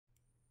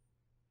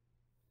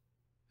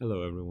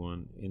Hello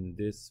everyone. In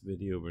this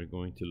video we're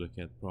going to look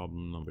at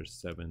problem number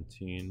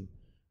 17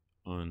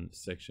 on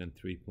section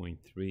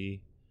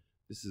 3.3.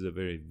 This is a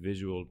very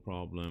visual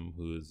problem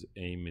whose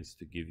aim is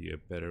to give you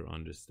a better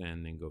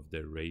understanding of the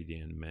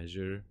radian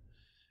measure.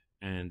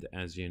 And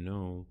as you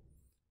know,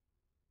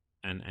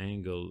 an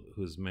angle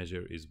whose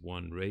measure is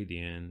 1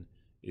 radian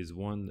is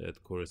one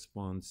that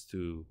corresponds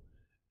to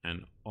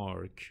an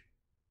arc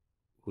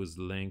whose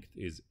length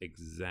is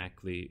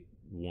exactly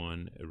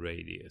 1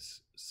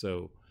 radius.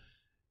 So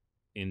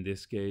in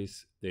this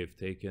case, they've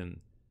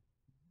taken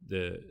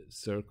the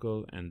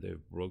circle and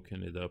they've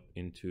broken it up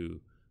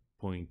into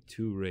 0.2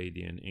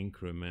 radian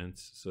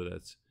increments. So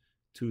that's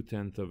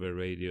 2/10 of a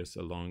radius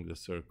along the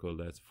circle.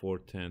 That's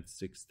 4/10,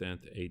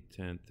 6/10,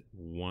 8/10,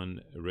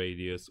 1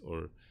 radius,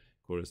 or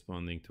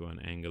corresponding to an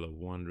angle of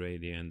 1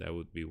 radian. That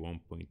would be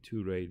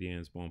 1.2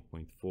 radians,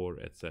 1.4,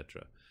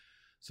 etc.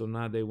 So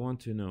now they want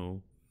to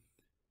know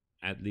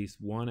at least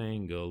one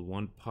angle,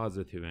 one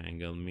positive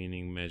angle,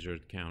 meaning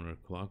measured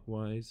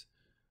counterclockwise,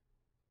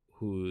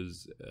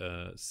 whose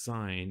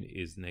sine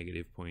is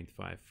negative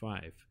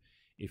 0.55.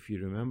 If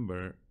you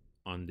remember,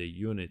 on the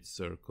unit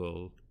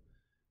circle,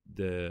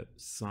 the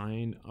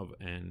sine of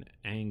an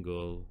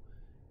angle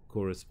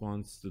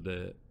corresponds to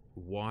the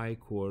y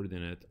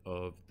coordinate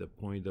of the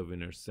point of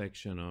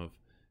intersection of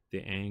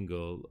the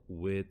angle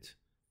with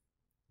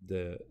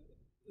the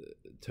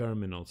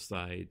terminal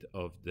side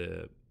of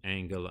the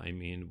angle, I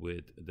mean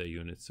with the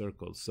unit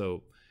circle.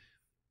 So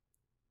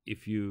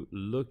if you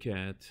look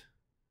at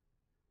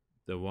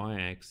the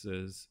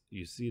y-axis,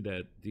 you see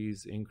that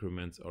these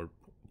increments are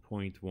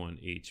 0.1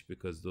 each,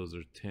 because those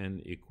are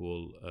 10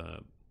 equal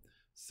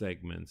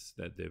segments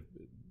that the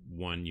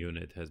one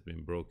unit has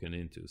been broken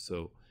into.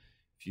 So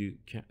if you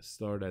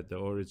start at the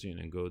origin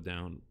and go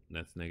down,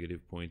 that's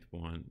negative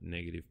 0.1,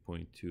 negative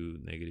 0.2,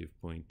 negative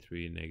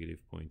 0.3, negative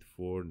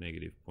 0.4,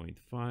 negative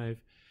 0.5,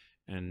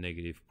 and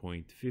negative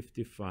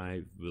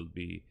 0.55 will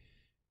be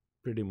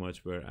pretty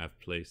much where I've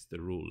placed the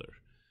ruler.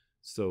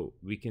 So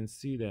we can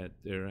see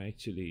that there are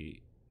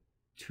actually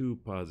two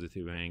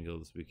positive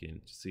angles we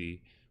can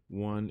see.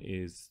 One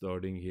is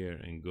starting here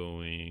and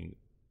going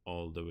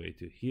all the way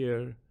to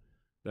here.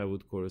 That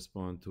would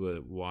correspond to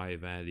a y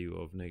value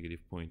of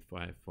negative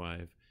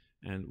 0.55,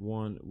 and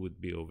one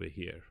would be over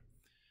here.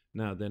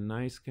 Now, the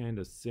nice kind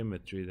of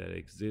symmetry that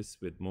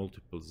exists with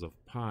multiples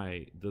of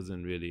pi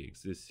doesn't really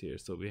exist here.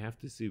 So we have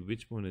to see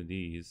which one of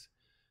these,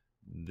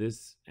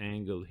 this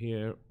angle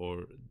here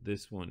or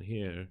this one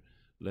here,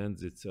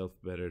 lends itself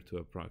better to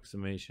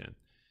approximation.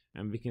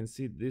 And we can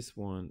see this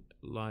one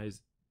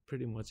lies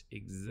pretty much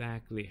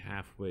exactly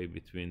halfway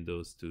between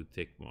those two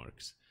tick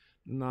marks.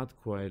 Not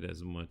quite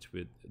as much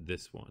with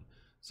this one.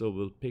 So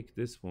we'll pick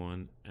this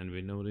one, and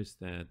we notice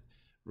that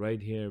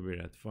right here we're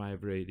at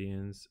 5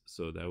 radians,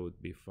 so that would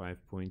be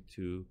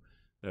 5.2,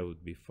 that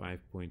would be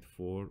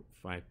 5.4,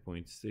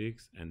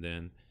 5.6, and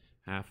then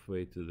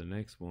halfway to the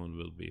next one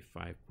will be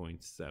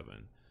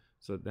 5.7.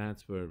 So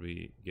that's where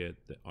we get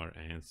our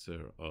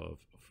answer of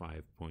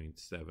 5.7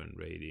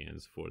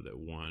 radians for the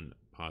one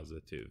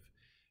positive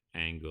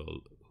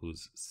angle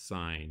whose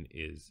sine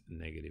is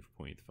negative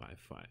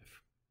 0.55.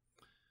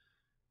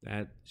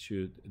 That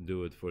should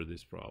do it for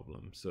this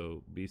problem.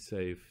 So be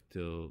safe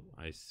till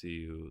I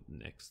see you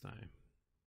next time.